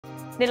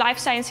The life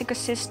science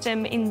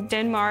ecosystem in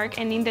Denmark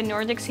and in the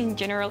Nordics in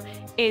general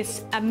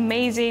is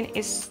amazing.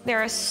 There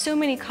are so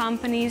many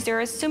companies, there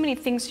are so many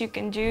things you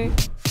can do.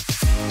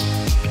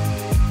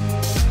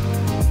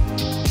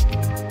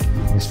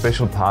 The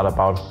special part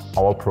about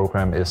our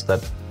program is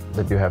that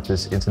you have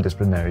this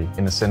interdisciplinary,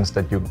 in the sense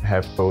that you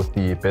have both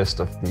the best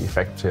of the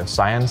Faculty of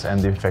Science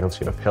and the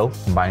Faculty of Health.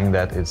 Combining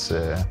that, it's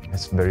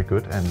very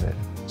good and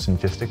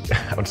synergistic,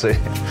 I would say.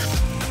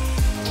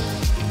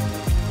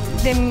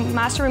 The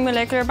Master in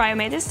Molecular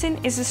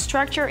Biomedicine is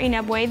structured in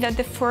a way that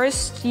the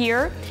first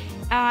year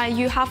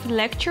you have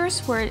lectures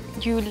where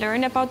you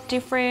learn about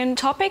different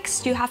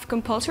topics, you have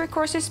compulsory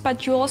courses,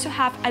 but you also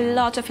have a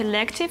lot of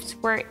electives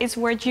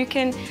where you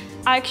can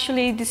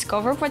actually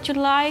discover what you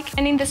like.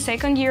 And in the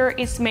second year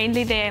it's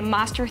mainly the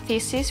master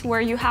thesis,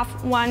 where you have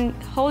one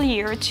whole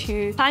year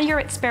to plan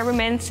your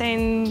experiments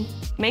and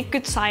make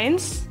good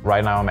science.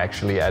 Right now I'm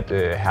actually at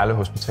Herlev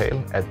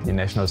Hospital at the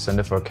National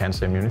Center for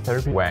Cancer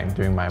Immunotherapy, where I'm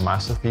doing my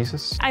master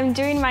thesis. I'm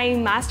doing my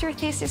master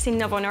thesis in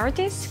Novo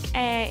Nordisk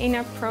in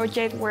a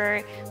project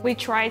where we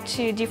try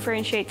to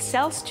differentiate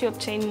cells to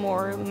obtain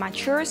more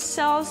mature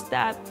cells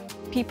that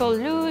people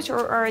lose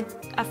or are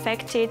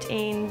affected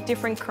in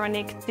different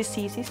chronic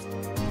diseases.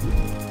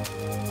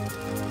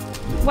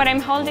 What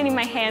I'm holding in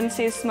my hands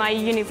is my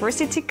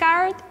university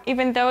card.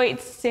 Even though it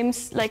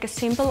seems like a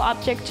simple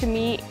object to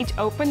me, it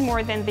opened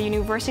more than the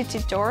university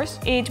doors.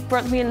 It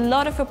brought me a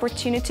lot of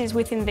opportunities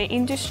within the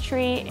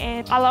industry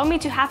and allowed me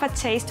to have a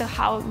taste of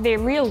how the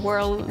real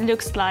world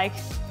looks like.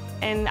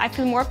 And I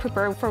feel more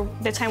prepared for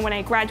the time when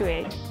I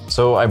graduate.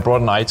 So I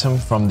brought an item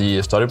from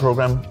the study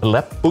program, a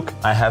lab book.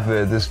 I have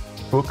this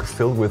book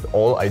filled with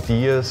all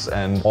ideas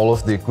and all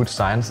of the good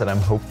science that I'm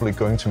hopefully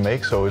going to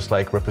make. So it's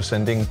like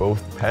representing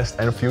both past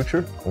and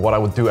future. What I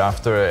would do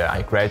after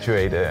I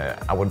graduate,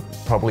 I would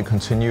probably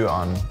continue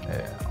on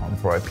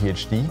for a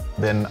PhD.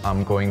 Then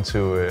I'm going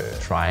to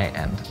try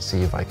and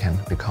see if I can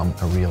become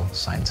a real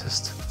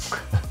scientist.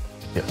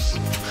 Yes.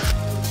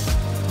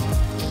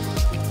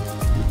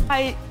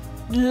 I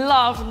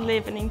love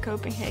living in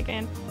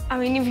Copenhagen. I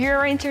mean, if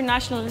you're an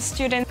international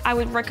student, I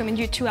would recommend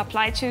you to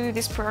apply to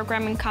this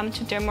program and come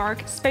to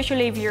Denmark,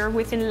 especially if you're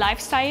within life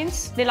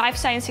science. The life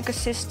science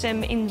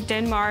ecosystem in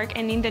Denmark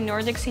and in the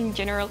Nordics in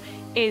general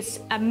is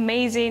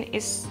amazing.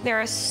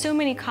 There are so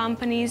many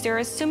companies, there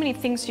are so many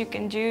things you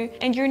can do,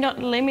 and you're not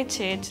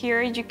limited.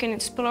 Here you can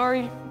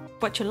explore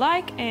what you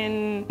like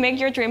and make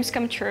your dreams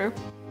come true.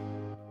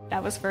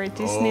 That was very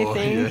Disney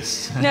thing.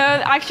 Yes. No,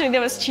 actually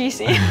that was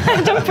cheesy.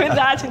 Don't put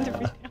that in the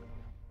video.